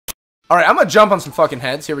Alright, I'm gonna jump on some fucking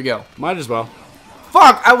heads. Here we go. Might as well.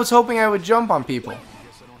 Fuck! I was hoping I would jump on people.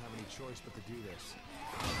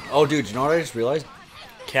 Oh, dude, you know what I just realized?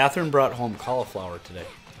 Catherine brought home cauliflower today.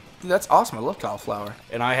 Dude, that's awesome. I love cauliflower.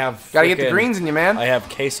 And I have... Gotta get the greens in you, man. I have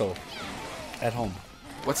queso at home.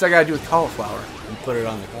 What's that gotta do with cauliflower? And put it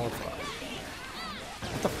on the cauliflower.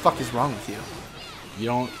 What the fuck is wrong with you? You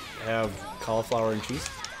don't have cauliflower and cheese?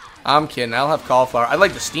 I'm kidding. I'll have cauliflower. I'd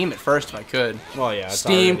like to steam it first if I could. Well, yeah.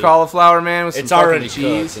 Steam cauliflower, man, with some fucking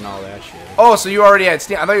cheese and all that shit. Oh, so you already had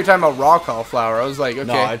steam. I thought you were talking about raw cauliflower. I was like, okay.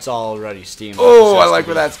 No, it's already steamed. Oh, I like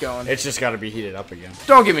where that's going. It's just got to be heated up again.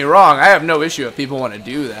 Don't get me wrong. I have no issue if people want to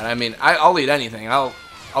do that. I mean, I'll eat anything. I'll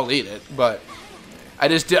eat it. But I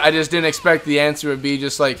just didn't expect the answer would be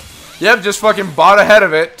just like, yep, just fucking bought ahead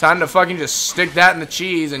of it. Time to fucking just stick that in the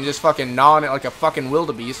cheese and just fucking gnaw on it like a fucking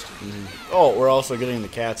wildebeest. Oh, we're also getting the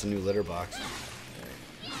cats a new litter box.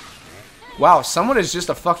 Wow, someone is just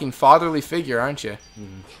a fucking fatherly figure, aren't you?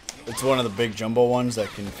 It's one of the big jumbo ones that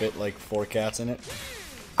can fit like 4 cats in it.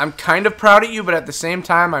 I'm kind of proud of you, but at the same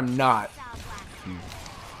time, I'm not.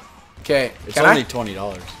 Okay, it's only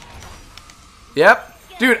 $20. Yep.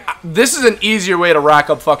 Dude, this is an easier way to rack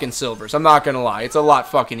up fucking silvers. I'm not gonna lie. It's a lot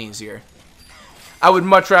fucking easier. I would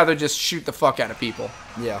much rather just shoot the fuck out of people.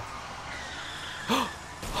 Yeah.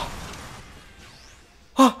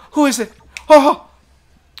 Oh, who is it? Oh!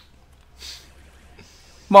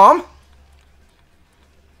 Mom?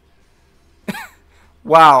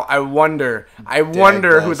 Wow, I wonder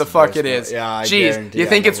who the fuck it is. Yeah, jeez, you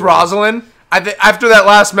think it's Rosalind? After that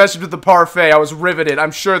last message with the parfait, I was riveted.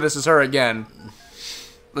 I'm sure this is her again.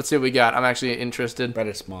 Let's see what we got. I'm actually interested. Bet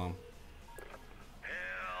it's Mom.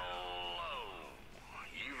 Hello.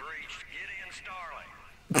 You've reached Gideon Starling.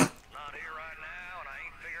 Not here right now, and I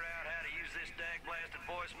ain't figured out how to use this dag-blasted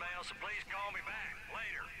voicemail, so please call me back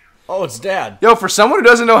later. Oh, it's Dad. Yo, for someone who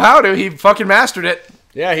doesn't know how to, he fucking mastered it.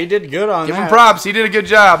 Yeah, he did good on that. Give him props. He did a good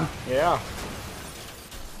job. Yeah.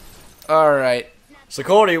 All right. So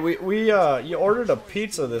Cody, you ordered a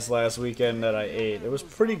pizza this last weekend that I ate. It was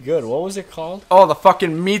pretty good. What was it called? Oh, the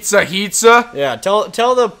fucking Pizza Hitza. Yeah, tell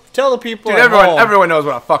the people. Dude, everyone knows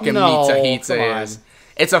what a fucking Pizza come Hitza is.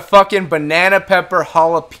 It's a fucking banana pepper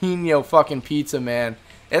jalapeno fucking pizza, man.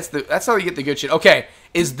 That's how you get the good shit. Okay,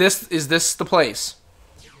 is this the place?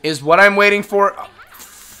 Is what I'm waiting for? Oh,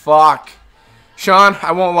 fuck, Sean,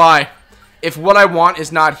 I won't lie. If what I want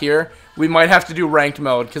is not here, we might have to do ranked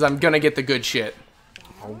mode because I'm gonna get the good shit.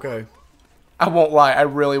 Okay. I won't lie. I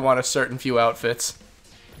really want a certain few outfits.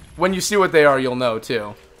 When you see what they are, you'll know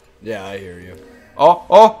too. Yeah, I hear you.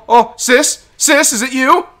 Oh, sis, is it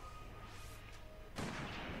you?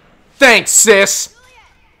 Thanks, sis.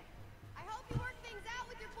 I hope you work things out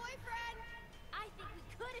with your boyfriend. I think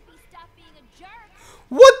we could if he stopped being a jerk.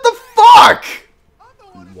 What the fuck?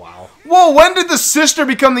 Wow. Whoa, when did the sister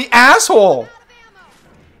become the asshole?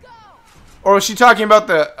 Or was she talking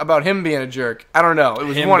about him being a jerk? I don't know. It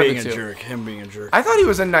was one of the two. Him being a jerk. I thought he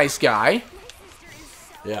was a nice guy.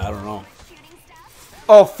 Yeah, I don't know.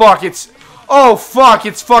 Oh fuck! It's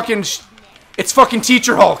fucking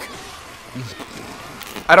Teacher Hulk.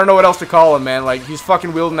 I don't know what else to call him, man. Like he's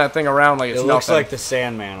fucking wielding that thing around like it's nothing. It looks like the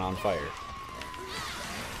Sandman on fire.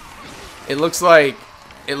 It looks like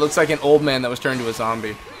an old man that was turned to a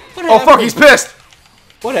zombie. Oh fuck! He's pissed.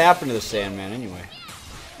 What happened to the Sandman anyway?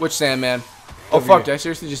 Which Sandman? Oh fuck, did I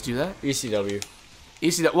seriously just do that? ECW.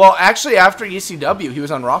 ECW. Well, actually, after ECW, he was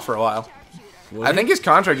on Raw for a while. I think his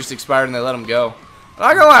contract just expired and they let him go. I'm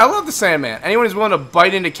not gonna lie, I love the Sandman. Anyone who's willing to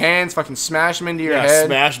bite into cans, fucking smash them into your head.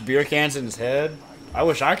 Smash beer cans in his head. I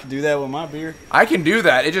wish I could do that with my beer. I can do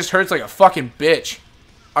that. It just hurts like a fucking bitch.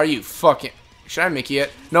 Are you fucking... Should I Mickey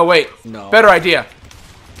it? No, wait. No. Better idea.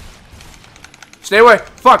 Stay away.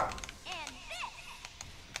 Fuck.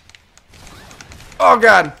 Oh,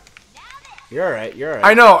 God. You're alright, you're alright.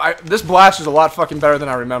 I know. This blast is a lot fucking better than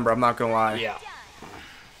I remember. I'm not gonna lie. Yeah.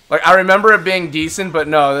 Like, I remember it being decent, but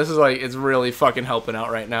no, this is like, it's really fucking helping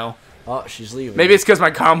out right now. Oh, she's leaving. Maybe it's because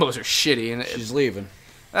my combos are shitty. And she's leaving.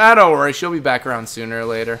 Don't worry. She'll be back around sooner or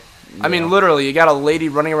later. Yeah. I mean, literally, you got a lady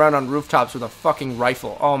running around on rooftops with a fucking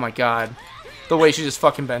rifle. Oh, my God. The way she just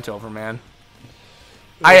fucking bent over, man.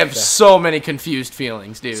 I have so many confused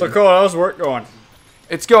feelings, dude. So, Cole, how's work going?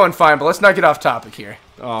 It's going fine, but let's not get off topic here.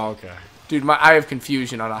 Oh, okay. Dude, I have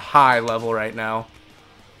confusion on a high level right now.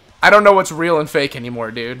 I don't know what's real and fake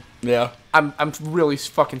anymore, dude. Yeah. I'm really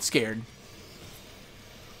fucking scared.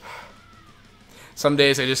 Some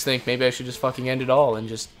days I just think maybe I should just fucking end it all and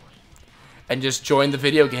just join the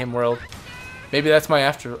video game world. Maybe that's my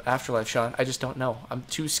afterlife, Sean. I just don't know. I'm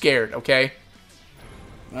too scared, okay?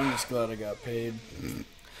 I'm just glad I got paid.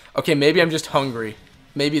 Okay, maybe I'm just hungry.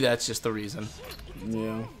 Maybe that's just the reason.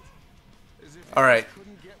 Yeah. All right.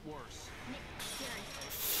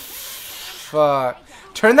 Fuck.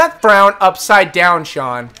 Turn that frown upside down,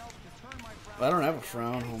 Sean. I don't have a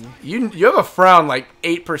frown, homie. You have a frown. Like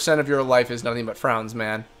 8% of your life is nothing but frowns,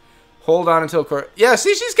 man. Hold on until yeah.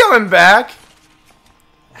 See, she's coming back.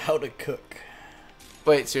 How to cook.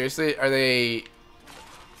 Wait, seriously? Are they?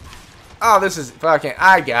 Oh, this is fucking.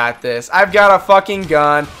 I got this. I've got a fucking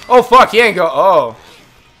gun. Oh fuck, he ain't go. Oh.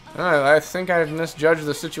 I think I've misjudged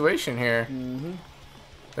the situation here.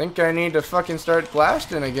 Think I need to fucking start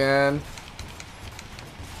blasting again.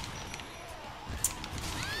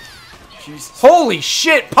 Jesus. Holy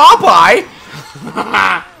shit, Popeye!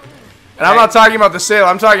 And I'm not talking about the sale.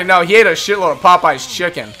 I'm talking, no, he ate a shitload of Popeye's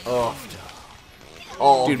chicken. Oh.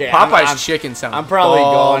 Oh, Dude, okay. Popeye's chicken sounds I'm probably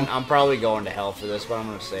bomb. going. I'm probably going to hell for this, but I'm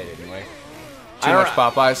gonna say it anyway. Too much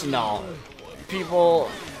Popeyes? No, people.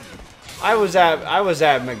 I was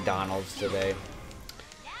at McDonald's today,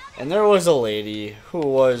 and there was a lady who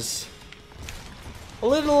was a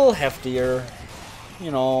little heftier.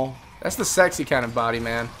 You know, That's the sexy kind of body,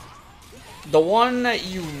 man. the one that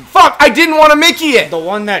you, Fuck! I didn't want to Mickey it! the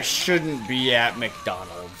one that shouldn't be at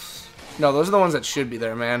McDonald's. No, those are the ones that should be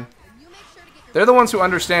there, man. They're the ones who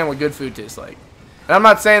understand what good food tastes like. And I'm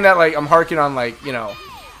not saying that like I'm harking on like, you know,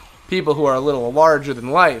 people who are a little larger than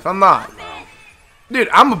life. I'm not. Dude,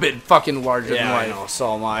 I'm a bit fucking larger than Yeah, I life. know.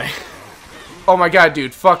 So am I. Oh my god,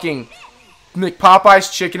 dude. Fucking McPopeye's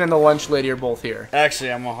chicken and the lunch lady are both here.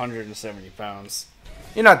 Actually, I'm 170 pounds.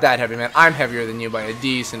 You're not that heavy, man. I'm heavier than you by a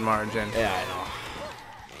decent margin. Yeah, I know.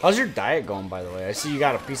 How's your diet going, by the way? I see you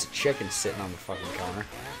got a piece of chicken sitting on the fucking counter.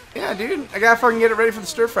 Yeah, dude. I gotta fucking get it ready for the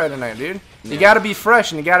stir fry tonight, dude. You gotta be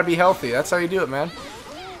fresh and you gotta be healthy. That's how you do it, man.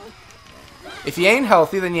 If you ain't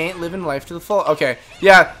healthy, then you ain't living life to the full. Okay.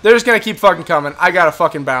 Yeah, they're just gonna keep fucking coming. I gotta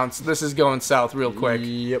fucking bounce. This is going south real quick.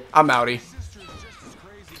 Yep. I'm outie.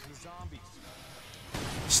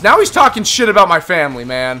 So now he's talking shit about my family,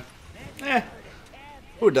 man.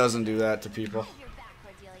 Who doesn't do that to people? You're back,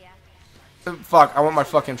 Cordelia. Fuck, I want my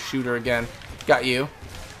fucking shooter again. Got you.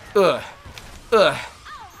 Ugh. Ugh.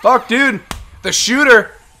 Fuck, dude. The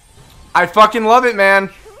shooter. I fucking love it,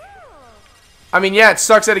 man. I mean, yeah, it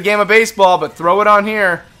sucks at a game of baseball, but throw it on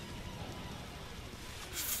here.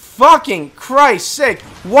 Fucking Christ's sake.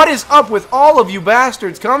 What is up with all of you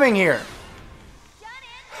bastards coming here?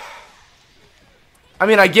 I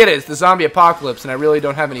mean, I get it. It's the zombie apocalypse, and I really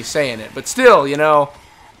don't have any say in it. But still, you know,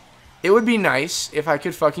 it would be nice if I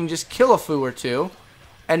could fucking just kill a foo or two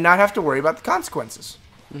and not have to worry about the consequences.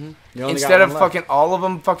 Instead of fucking all of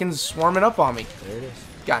them fucking swarming up on me. There it is.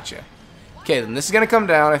 Gotcha. Okay, then this is gonna come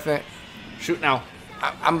down, I think. Shoot now.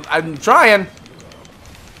 I'm trying.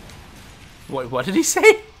 Wait, what did he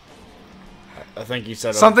say? I think you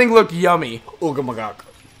said Something looked yummy. Ugamagak.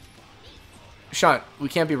 Sean, we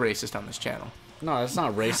can't be racist on this channel. No, that's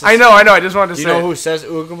not racist. I know. I just wanted to Do you say. know who says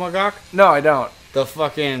Ugamagak? No, I don't. The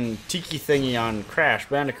fucking tiki thingy on Crash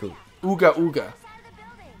Bandicoot. Ooga ooga.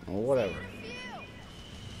 Or whatever.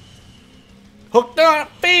 Hooked on a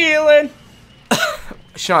feeling.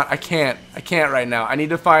 Sean, I can't right now. I need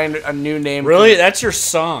to find a new name. Really? That's your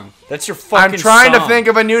song. That's your fucking I'm trying song. to think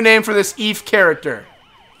of a new name for this Eve character.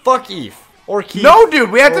 Fuck Eve. Or Keith. No,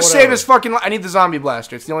 dude, we have Or to save whatever. his fucking. I need the zombie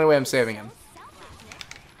blaster. It's the only way I'm saving him.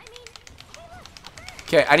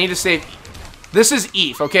 Okay, I need to save. This is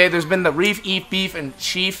Eve. Okay, there's been the Reef, Eve, Beef, and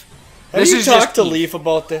Chief. Have This you is talked just to Eve. Leaf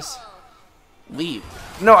about this? Leave.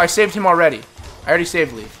 No, I saved him already. I already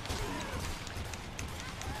saved Leaf.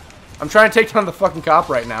 I'm trying to take down the fucking cop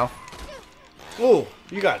right now. Ooh,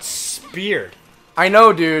 you got speared. I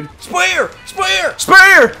know, dude. Spear! Spear!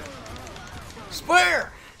 Spear!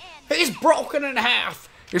 Spear! He's broken in half.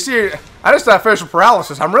 You see, I just thought facial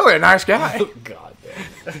paralysis. I'm really a nice guy. God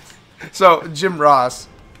damn. So Jim Ross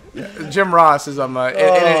is in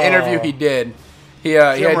an interview he did.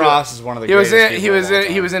 Jim Ross is one of the greatest people of all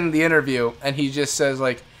time. He was in the interview and he just says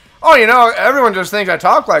like, oh, you know, everyone just thinks I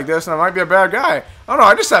talk like this and I might be a bad guy. Oh no,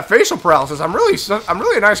 I just have facial paralysis. I'm really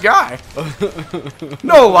a nice guy.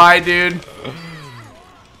 No lie, dude.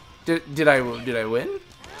 Did I win?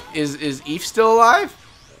 Is Eve still alive?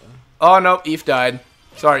 Oh no, Eve died.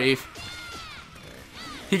 Sorry, Eve.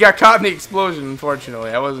 He got caught in the explosion.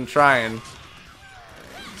 Unfortunately, I wasn't trying.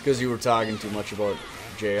 It's because you were talking too much about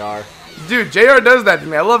JR. Dude, JR does that to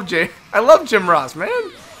me. I love Jim Ross, man.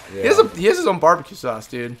 Yeah. He has his own barbecue sauce,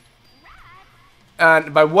 dude.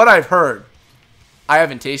 And by what I've heard, I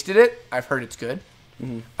haven't tasted it. I've heard it's good.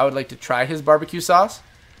 I would like to try his barbecue sauce.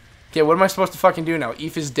 Okay, what am I supposed to fucking do now?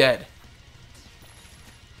 Eve is dead.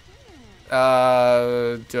 Do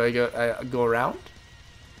I go around?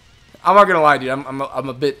 I'm not gonna lie, dude. I'm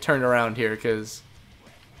a bit turned around here because,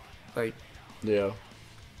 like, Yeah.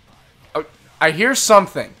 I hear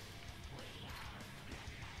something.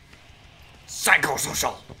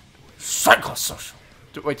 Psychosocial. Psychosocial.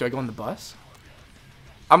 Wait, do I go on the bus?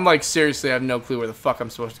 I'm like, seriously, I have no clue where the fuck I'm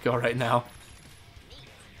supposed to go right now.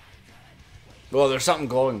 Well, there's something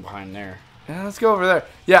glowing behind there. Yeah, let's go over there.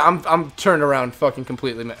 Yeah, I'm turned around fucking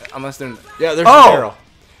completely. Unless they're... Yeah, there's Oh! an arrow.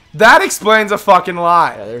 That explains a fucking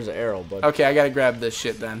lie. Yeah, there's an arrow, but... Okay, I gotta grab this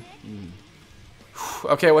shit then.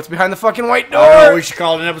 Okay, what's behind the fucking white door? Oh, we should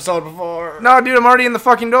call it an episode before. No, dude, I'm already in the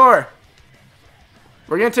fucking door.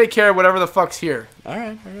 We're gonna take care of whatever the fuck's here.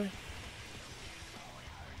 Alright. I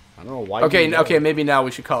don't know why. Okay, maybe now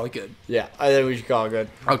we should call it good. Yeah, I think we should call it good.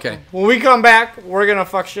 Okay. When we come back, we're gonna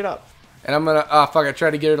fuck shit up. And I'm gonna, fuck, I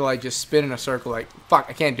tried to get her to, like, just spin in a circle, like, fuck,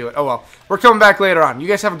 I can't do it. Oh, well. We're coming back later on. You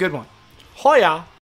guys have a good one. Hoya!